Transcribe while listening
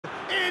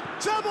in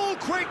double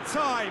quick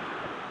time.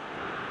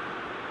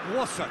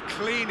 What a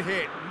clean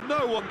hit.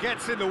 No one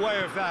gets in the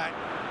way of that.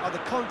 Oh, the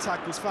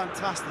contact was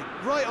fantastic,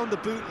 right on the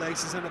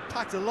bootlaces, and it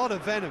packed a lot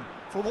of venom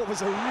for what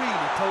was a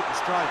really potent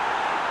strike.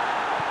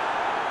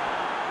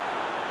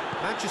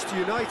 Manchester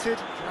United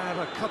have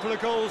a couple of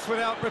goals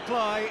without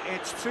reply.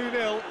 It's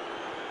 2-0.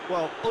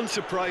 Well,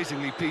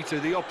 unsurprisingly, Peter,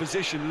 the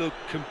opposition look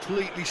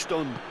completely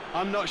stunned.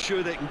 I'm not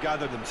sure they can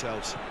gather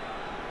themselves.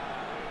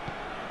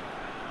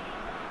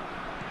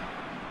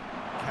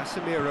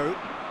 Casemiro.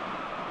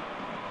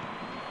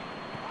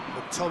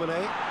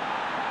 McTominay.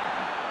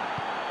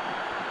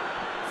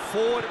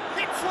 Forward,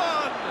 hits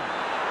one!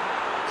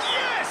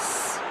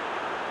 Yes!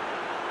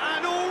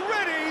 And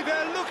already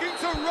they're looking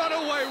to run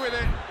away with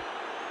it.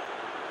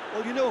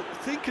 Well, you know,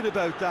 thinking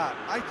about that,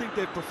 I think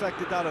they've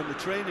perfected that on the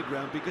training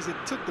ground, because it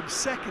took them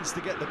seconds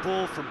to get the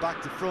ball from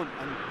back to front,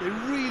 and they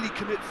really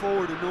commit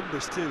forward in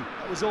numbers too.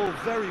 That was all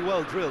very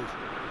well drilled.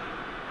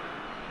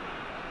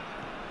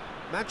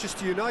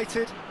 Manchester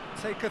United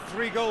take a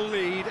 3-goal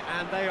lead,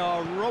 and they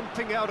are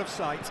romping out of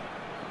sight.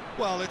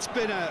 Well, it's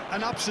been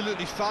an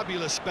absolutely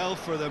fabulous spell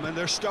for them, and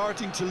they're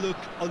starting to look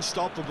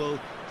unstoppable.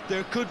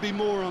 There could be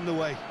more on the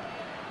way.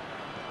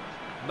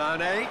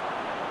 Mane,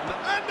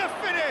 and the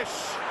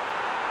finish!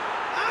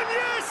 And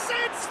yes,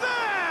 it's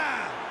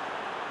there!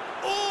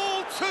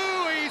 All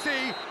too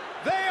easy.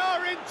 They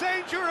are in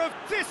danger of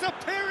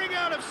disappearing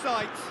out of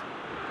sight.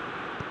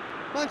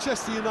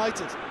 Manchester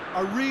United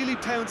are really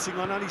pouncing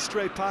on any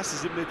stray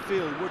passes in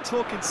midfield. We're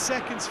talking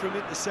seconds from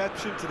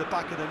interception to the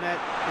back of the net.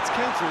 It's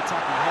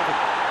counter-attacking heaven.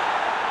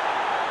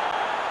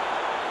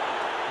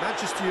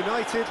 Manchester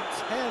United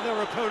tear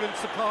their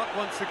opponents apart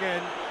once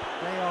again.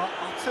 They are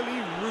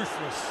utterly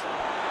ruthless.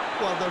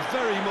 Well, they're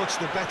very much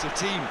the better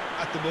team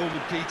at the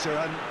moment, Peter,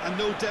 and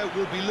no doubt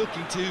will be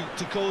looking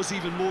to cause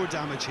even more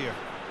damage here.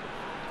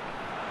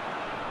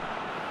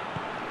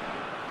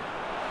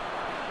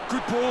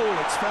 Good ball,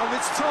 it's found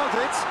its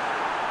target.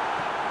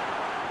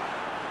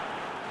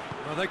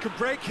 Well, they can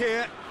break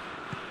here.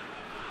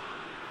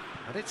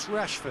 And it's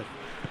Rashford.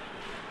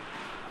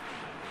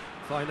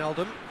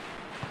 Wijnaldum.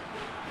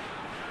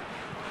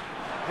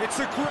 It's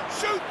a quick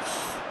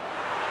shoots!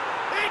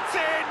 It's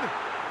in!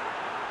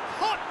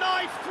 Hot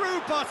knife through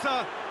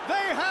butter.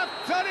 They have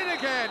done it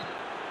again.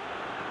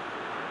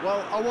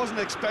 Well, I wasn't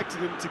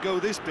expecting them to go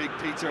this big,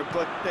 Peter,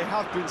 but they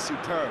have been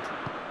superb.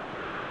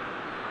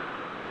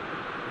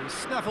 He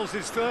snaffles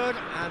his third,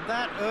 and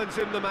that earns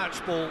him the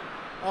match ball.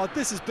 Oh,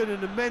 this has been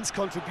an immense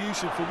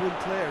contribution from one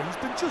player. He's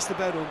been just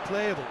about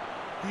unplayable.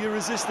 The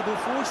irresistible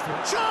force to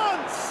it.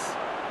 Chance!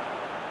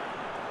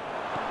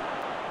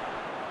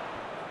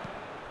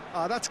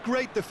 Ah, that's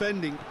great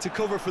defending to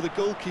cover for the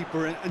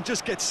goalkeeper and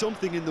just get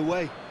something in the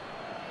way.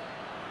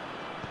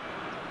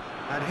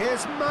 And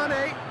here's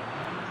Mane.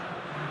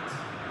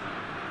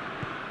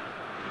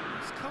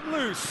 It's come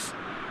loose.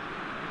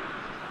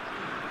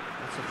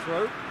 That's a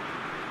throw.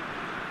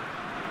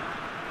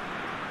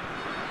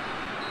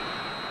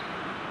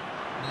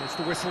 There's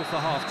the whistle for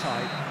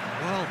half-time.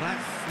 Well, that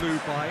flew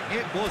by.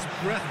 It was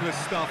breathless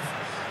stuff.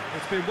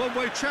 It's been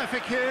one-way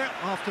traffic here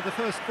after the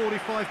first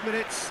 45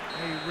 minutes.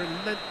 A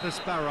relentless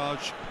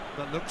barrage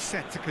that looks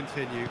set to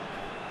continue.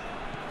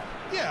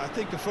 Yeah, I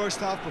think the first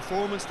half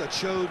performance that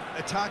showed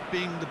attack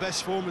being the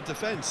best form of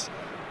defence.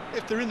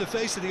 If they're in the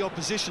face of the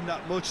opposition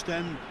that much,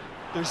 then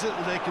there's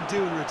little they can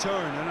do in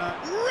return. And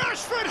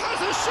Rashford has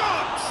a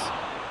shot!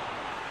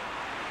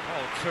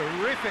 Oh,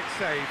 terrific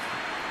save.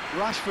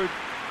 Rashford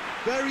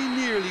very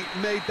nearly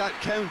made that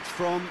count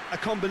from a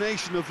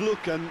combination of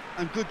luck and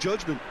good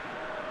judgment.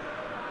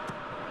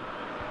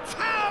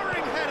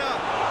 Towering header!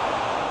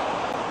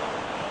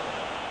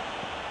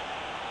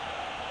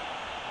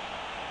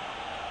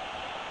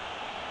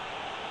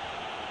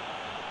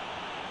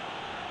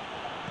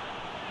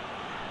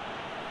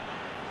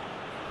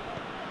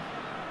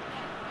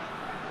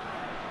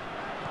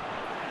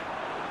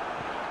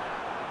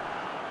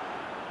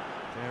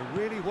 There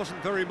really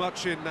wasn't very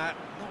much in that,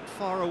 not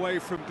far away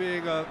from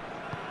being a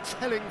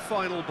telling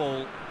final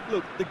ball.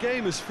 Look, the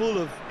game is full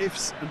of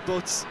ifs and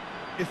buts.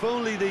 If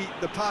only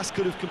the pass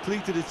could have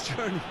completed its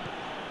journey.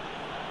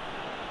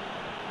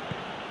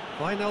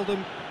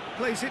 Wijnaldum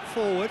plays it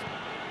forward.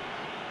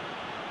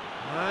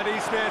 And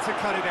he's there to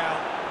cut it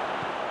out.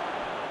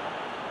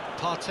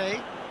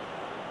 Partey.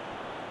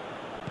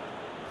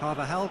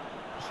 Carvajal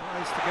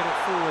tries to get it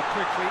forward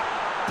quickly.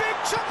 Big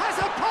chop has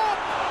a pop!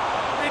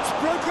 It's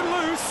broken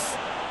loose.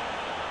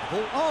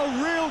 Oh,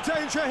 real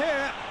danger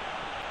here.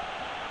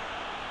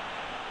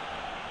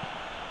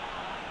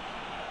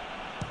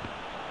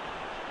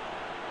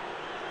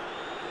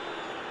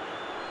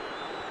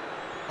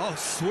 Oh,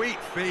 sweet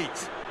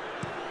feet.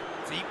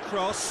 Deep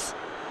cross.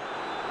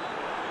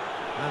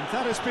 And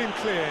that has been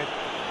cleared.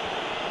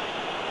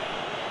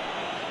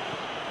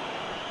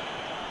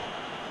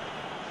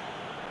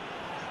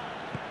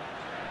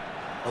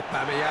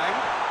 Aubameyang.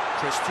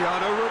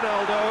 Cristiano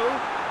Ronaldo.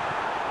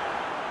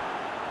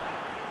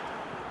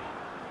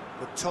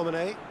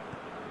 McTominay.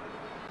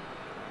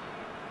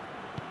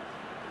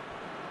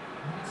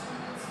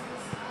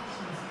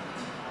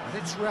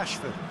 And it's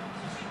Rashford.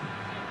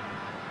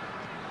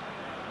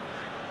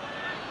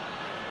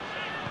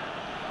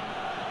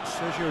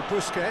 Sergio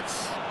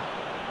Busquets.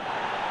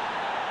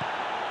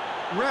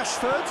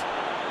 Rashford.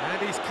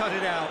 And he's cut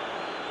it out.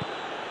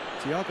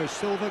 Thiago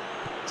Silva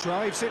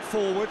drives it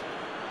forward.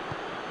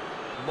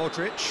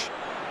 Modric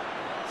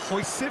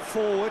hoists it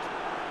forward.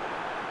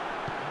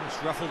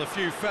 It's ruffled a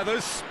few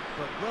feathers,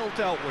 but well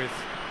dealt with.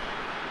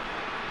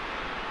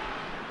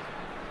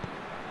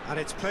 And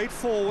it's played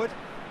forward.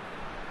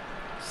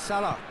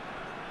 Salah.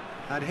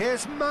 And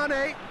here's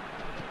Mane.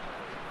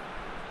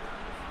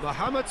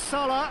 Mohamed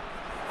Salah.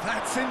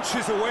 That's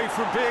inches away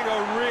from being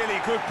a really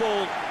good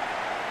ball.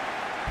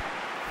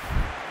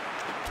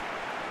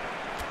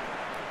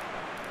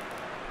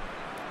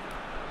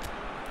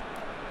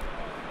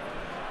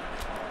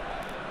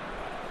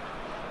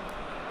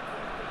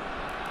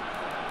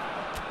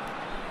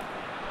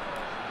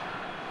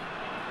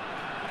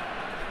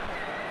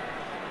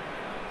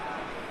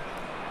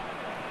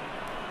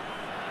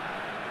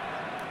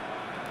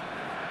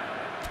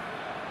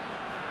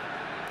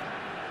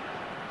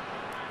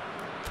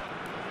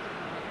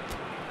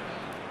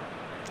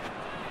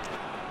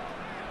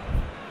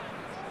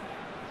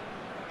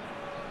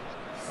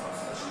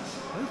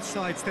 Both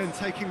sides then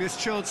taking this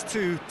chance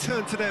to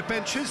turn to their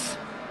benches.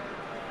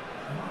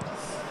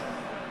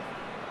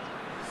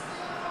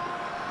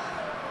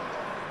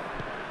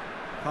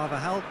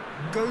 Carvajal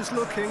goes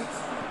looking,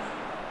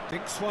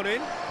 dinks one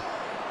in.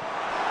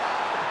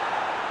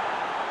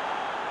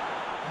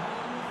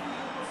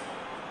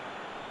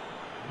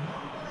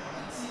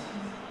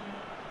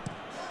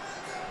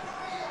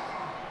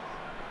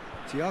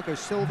 Thiago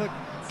Silva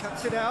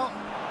cuts it out,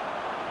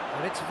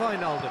 and it's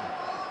Wijnaldum.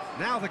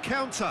 Now the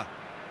counter.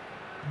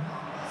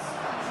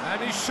 And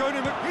he's shown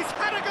him, he's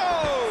had a go!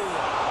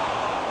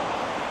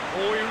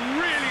 Oh, he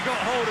really got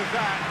hold of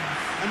that.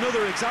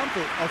 Another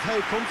example of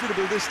how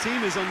comfortable this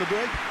team is on the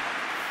break.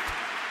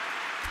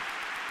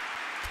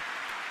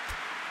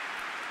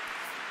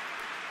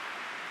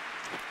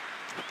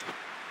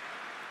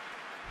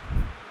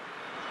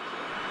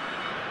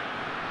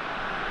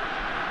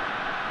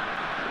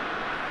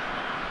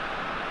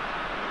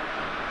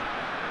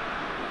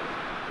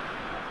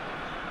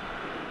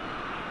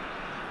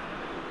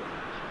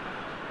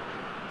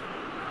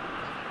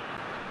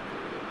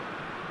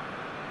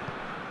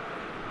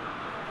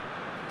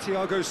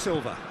 Thiago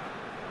Silva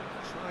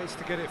tries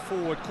to get it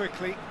forward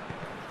quickly.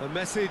 The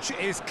message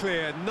is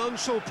clear, none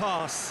shall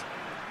pass.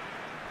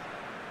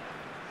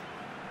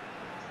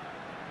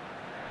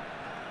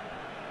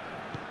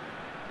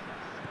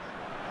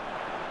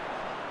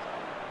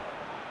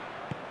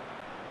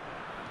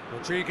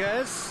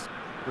 Rodriguez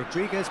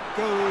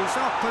goes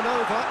up and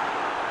over.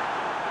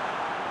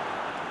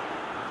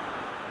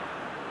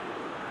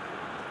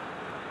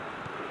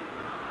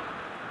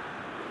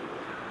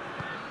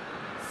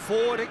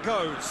 Forward it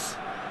goes.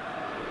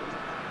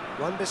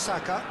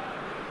 Wan-Bissaka.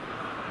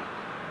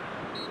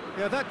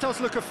 Yeah, that does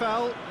look a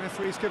foul.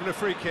 Referee's given a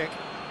free kick.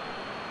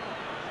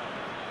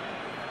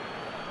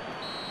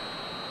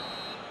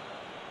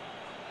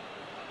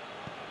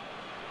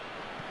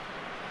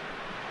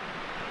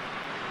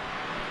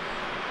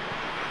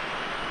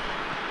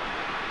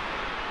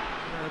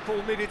 The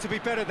ball needed to be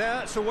better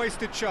there. It's a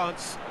wasted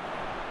chance.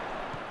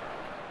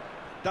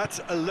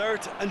 That's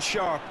alert and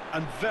sharp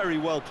and very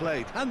well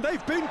played. And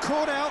they've been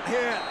caught out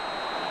here.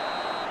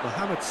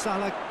 Mohamed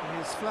Salah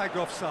is flagged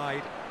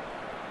offside.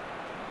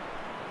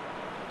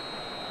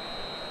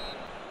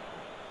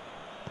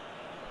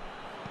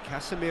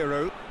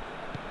 Casemiro.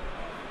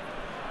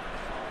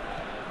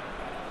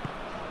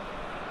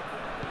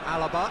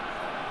 Alaba.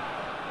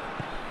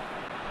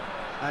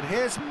 And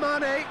here's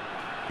Mane.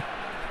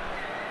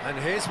 And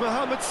here's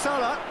Mohamed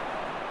Salah.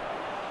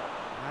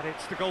 And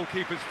it's the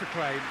goalkeepers to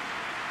claim.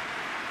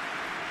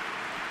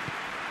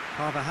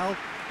 Carvajal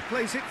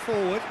plays it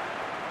forward.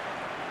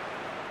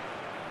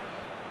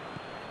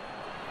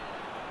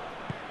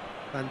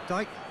 Van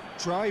Dijk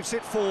drives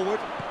it forward.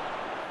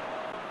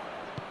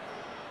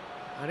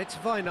 And it's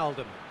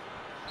Wijnaldum.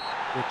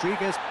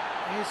 Rodriguez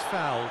is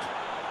fouled.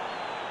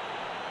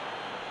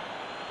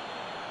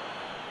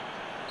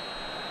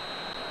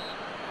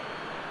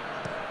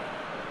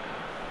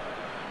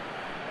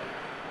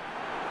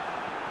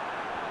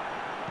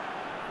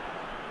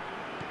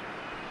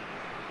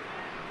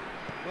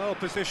 Well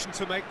positioned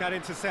to make that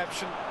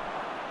interception.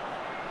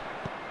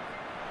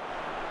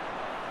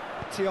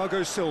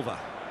 Thiago Silva.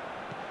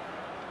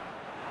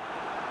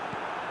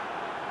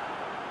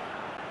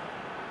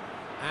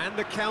 And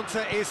the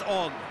counter is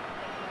on.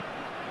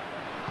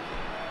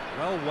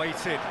 Well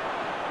weighted.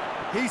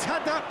 He's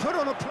had that put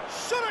on a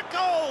shot at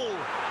goal!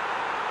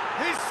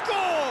 He's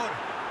scored!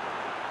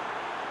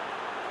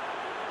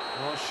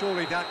 Well,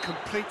 surely that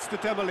completes the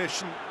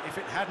demolition if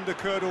it hadn't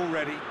occurred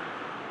already.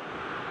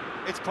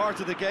 It's part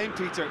of the game,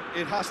 Peter.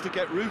 It has to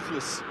get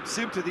ruthless.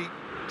 Sympathy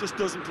just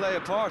doesn't play a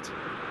part.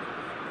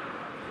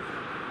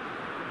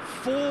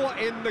 4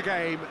 in the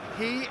game.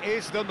 He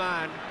is the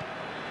man.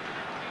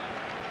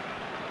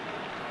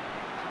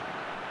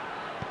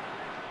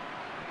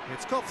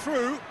 It's got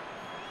through.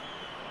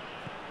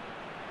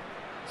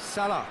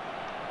 Salah.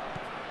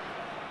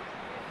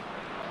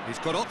 He's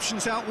got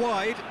options out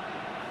wide.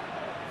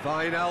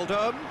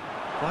 Wijnaldum.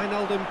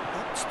 Wijnaldum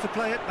opts to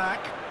play it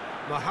back.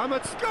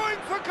 Mohamed's going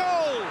for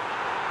goal!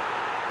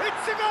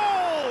 It's a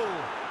goal!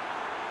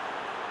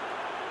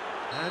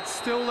 And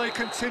still they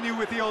continue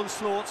with the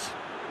onslaught.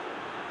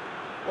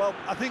 Well,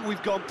 I think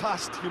we've gone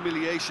past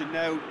humiliation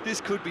now.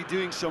 This could be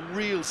doing some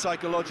real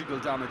psychological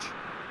damage.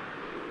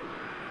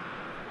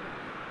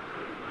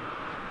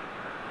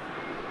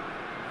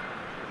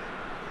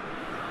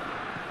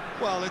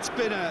 Well, it's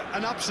been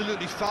an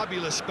absolutely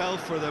fabulous spell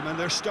for them, and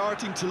they're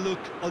starting to look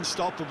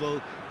unstoppable.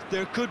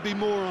 There could be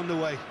more on the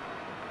way.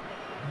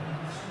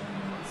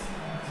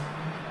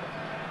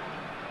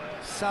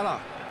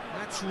 Salah,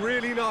 that's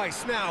really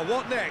nice. Now,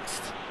 what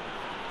next?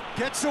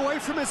 Gets away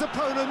from his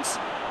opponent,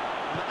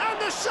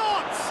 and the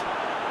shot!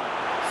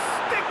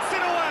 Sticks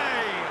it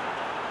away!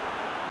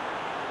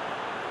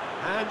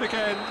 And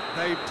again,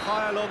 they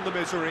pile on the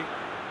misery.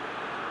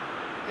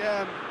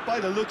 Yeah,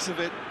 by the looks of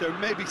it, there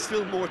may be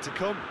still more to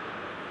come.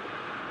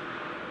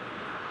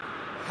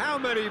 How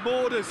many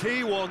more does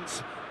he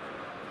want?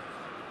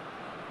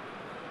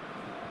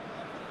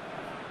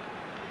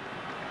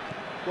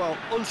 Well,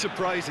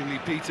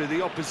 unsurprisingly, Peter,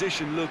 the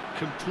opposition look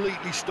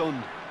completely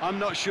stunned. I'm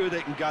not sure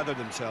they can gather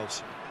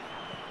themselves.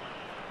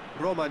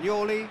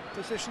 Romagnoli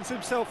positions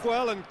himself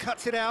well and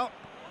cuts it out.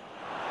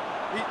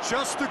 He's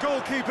just the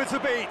goalkeeper to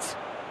beat.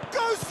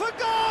 Goes for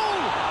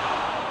goal!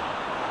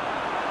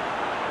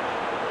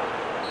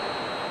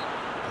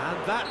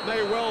 And that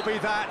may well be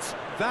that.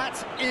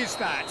 That is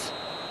that.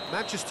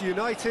 Manchester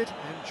United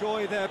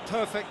enjoy their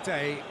perfect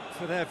day.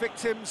 For their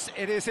victims,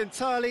 it is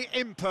entirely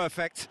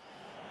imperfect.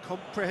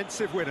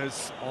 Comprehensive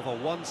winners of a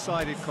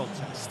one-sided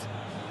contest.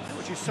 How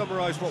would you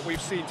summarise what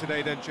we've seen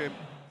today then, Jim?